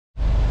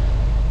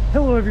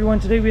Hello everyone,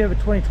 today we have a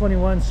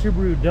 2021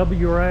 Subaru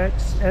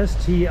WRX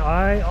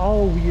STI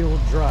all-wheel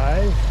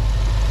drive.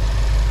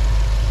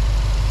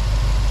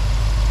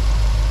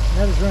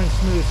 That is running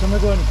smooth, so I'm going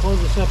to go ahead and close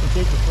this up and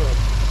take you for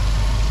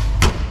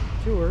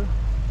a tour.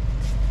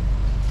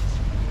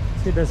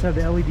 See, it does have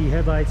the LED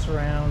headlight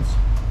surrounds,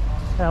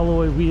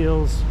 alloy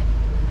wheels,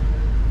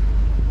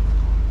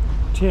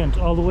 tint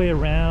all the way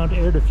around,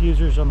 air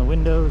diffusers on the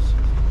windows,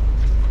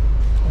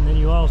 and then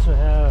you also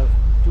have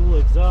dual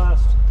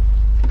exhaust.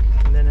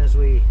 And then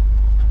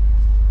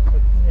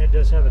it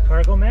does have a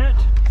cargo mat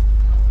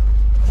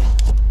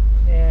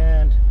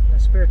and a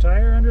spare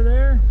tire under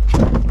there.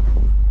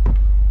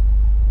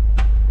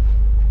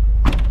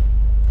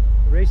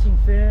 Racing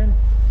fin.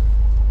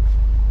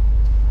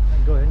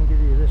 I'll go ahead and give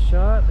you this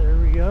shot. There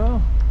we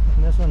go.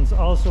 And this one's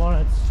also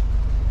on its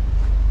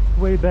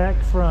way back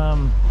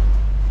from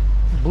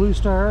Blue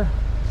Star.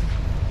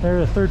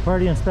 They're a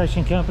third-party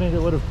inspection company that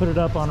would have put it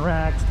up on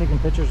racks, taking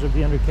pictures of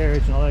the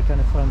undercarriage and all that kind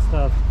of fun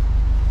stuff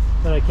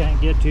that I can't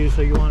get to,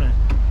 so you want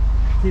to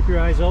keep your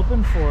eyes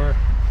open for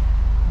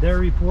their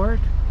report.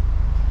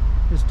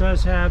 This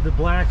does have the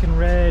black and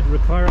red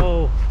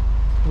Recaro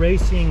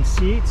racing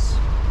seats.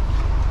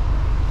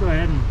 Go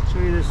ahead and show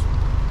you this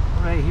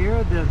right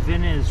here. The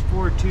VIN is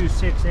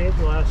 4268,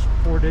 the last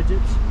 4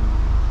 digits.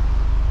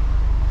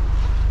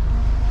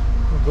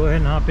 We'll go ahead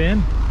and hop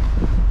in.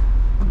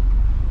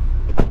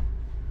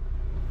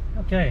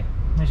 Okay,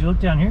 as you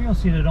look down here, you'll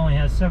see that it only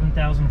has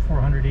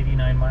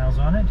 7,489 miles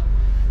on it.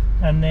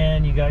 And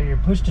then you got your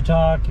push to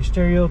talk, your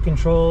stereo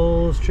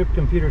controls, trip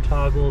computer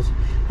toggles,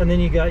 and then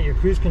you got your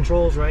cruise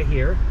controls right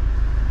here.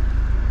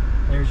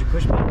 There's your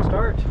push button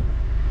start.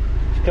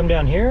 You come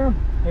down here,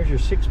 there's your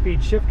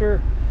 6-speed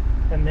shifter,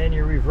 and then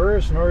your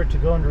reverse. In order to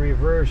go into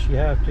reverse, you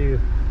have to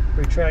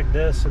retract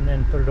this and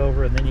then put it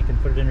over, and then you can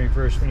put it in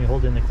reverse when you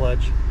hold in the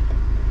clutch.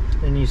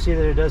 And you see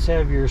that it does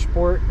have your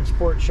sport and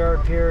sport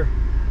sharp here,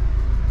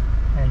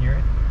 and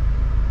your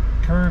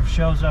curve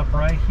shows up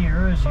right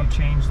here as you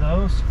change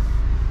those.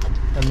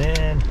 And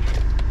then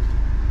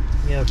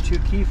you have 2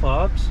 key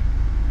fobs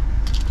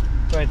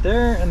right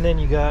there, and then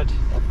you got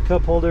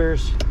cup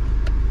holders,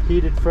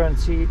 heated front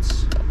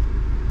seats,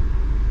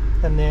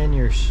 and then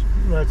your,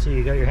 let's see,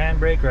 you got your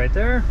handbrake right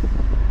there.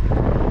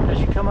 As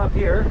you come up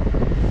here,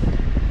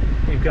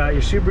 you've got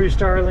your Subaru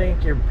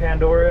Starlink, your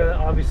Pandora,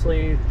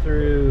 obviously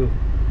through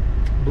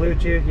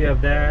Bluetooth, you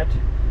have that.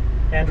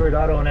 Android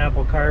Auto and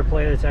Apple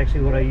CarPlay, that's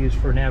actually what I use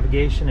for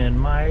navigation and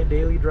my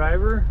daily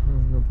driver.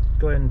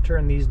 Go ahead and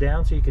turn these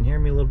down so you can hear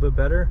me a little bit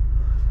better.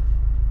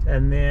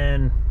 And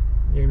then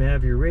you're gonna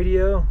have your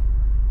radio,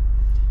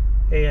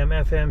 AM,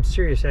 FM,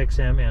 Sirius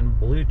XM, and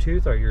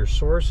Bluetooth are your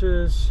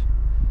sources.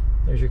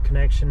 There's your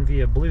connection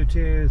via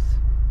Bluetooth.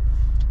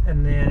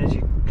 And then as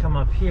you come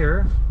up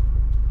here,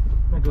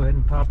 I'm gonna go ahead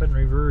and pop it in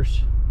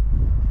reverse.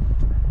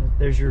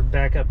 There's your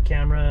backup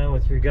camera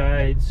with your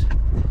guides.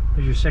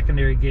 There's your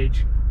secondary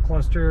gauge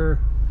cluster,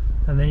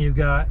 and then you've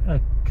got a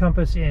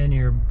compass in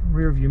your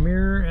rear view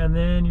mirror, and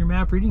then your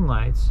map reading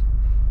lights.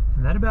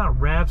 And that about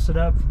wraps it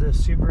up for the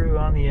Subaru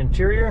on the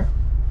interior.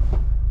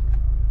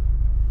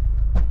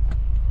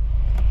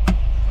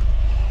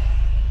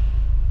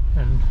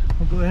 And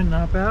we'll go ahead and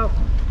hop out.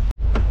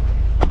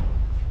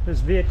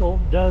 This vehicle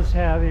does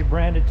have a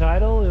branded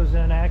title. It was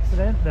in an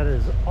accident. That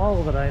is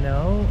all that I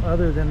know,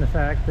 other than the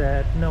fact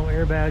that no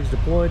airbags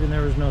deployed and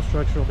there was no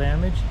structural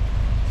damage.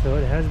 So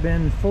it has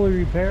been fully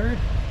repaired.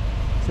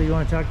 So you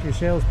want to talk to your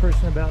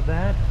salesperson about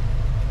that.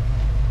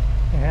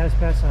 It has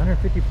passed a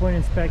 150-point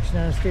inspection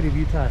and a state of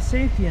Utah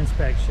safety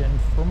inspection.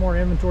 For more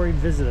inventory,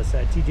 visit us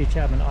at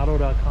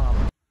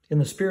tjchapmanauto.com. In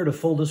the spirit of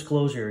full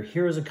disclosure,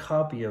 here is a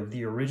copy of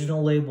the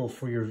original label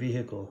for your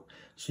vehicle,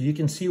 so you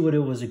can see what it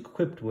was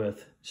equipped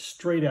with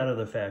straight out of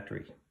the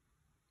factory.